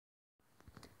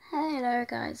Hello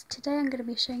guys, today I'm going to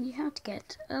be showing you how to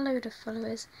get a load of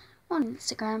followers on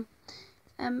Instagram.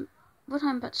 What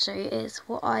I'm about to show you is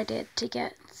what I did to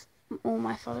get all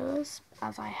my followers,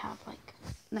 as I have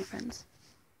no friends.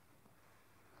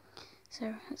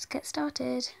 So let's get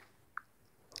started.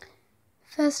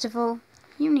 First of all,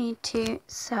 you need to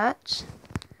search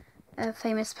a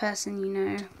famous person you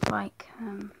know, like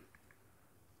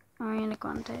Ariana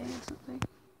Grande or something.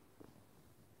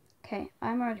 Okay,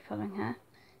 I'm already following her.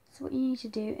 So what you need to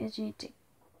do is you need to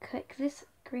click this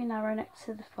green arrow next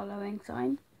to the following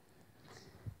sign.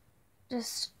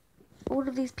 Just all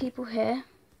of these people here,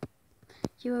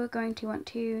 you are going to want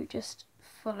to just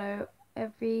follow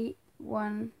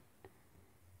everyone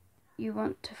you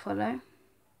want to follow.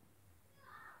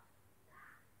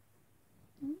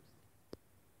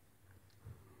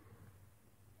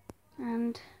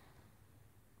 And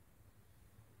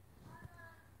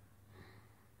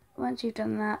once you've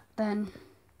done that, then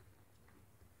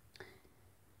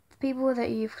the people that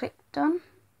you've clicked on,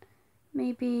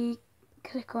 maybe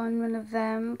click on one of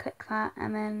them, click that,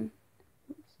 and then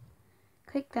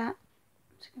click that.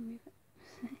 I'm just gonna move it.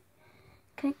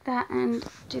 Click that and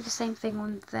do the same thing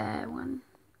on their one.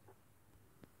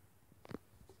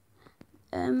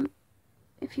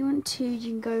 If you want to, you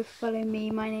can go follow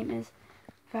me. My name is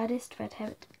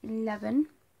RadistRedHair11.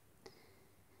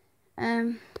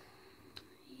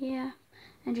 Yeah,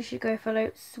 and you should go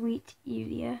follow Sweet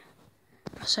Yulia.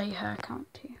 I'll show you her account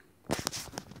too.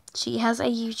 She has a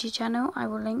YouTube channel. I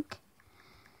will link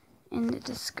in the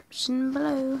description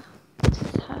below. This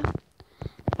is her.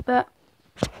 But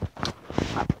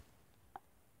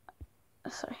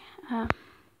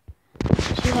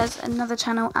she has another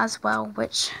channel as well,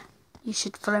 which you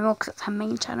should follow more because it's her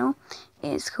main channel.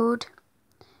 It's called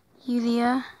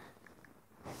Yulia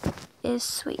is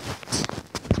Sweet.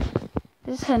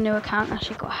 This is her new account. Now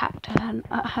she got hacked at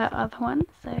her other one,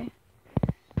 so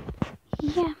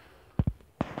yeah,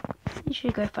 you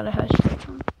should go follow her. She's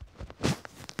fun.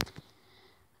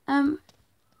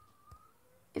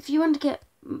 If you want to get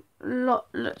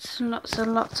lots of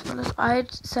followers,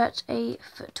 I'd search a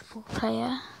football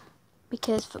player,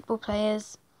 because football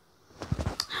players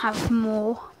have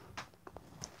more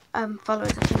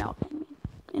followers, if you know what I mean,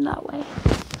 in that way.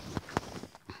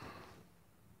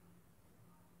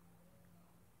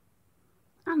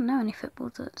 I don't know any football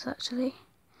dudes actually.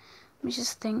 Let me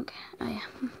just think. Oh yeah,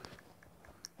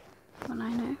 one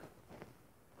I know.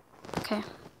 Okay,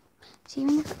 is he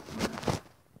even a footballer?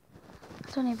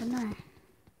 I don't even know.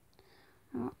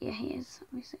 Oh, yeah, he is.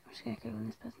 I'm just going to Google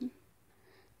this person.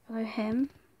 Follow him.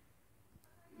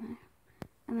 No.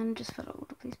 And then just follow all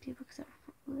of these people because they're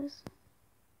footballers.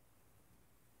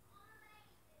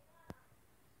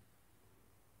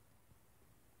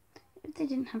 If they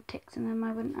didn't have ticks in them,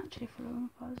 I wouldn't actually follow them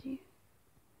if I was you.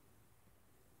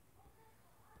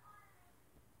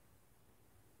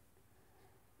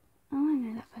 Oh, I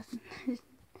know that person.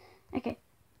 Okay,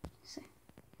 so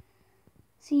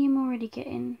see, I'm already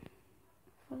getting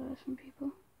followers from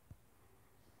people.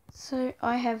 So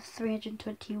I have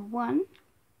 321.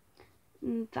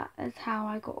 And that is how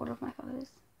I got all of my followers.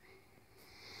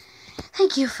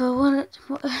 Thank you for what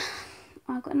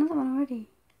I've got another one already.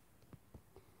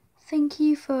 Thank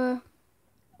you for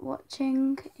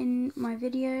watching in my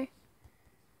video.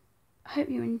 I hope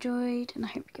you enjoyed, and I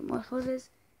hope you get more followers.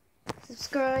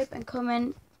 Subscribe and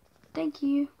comment. Thank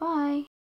you. Bye.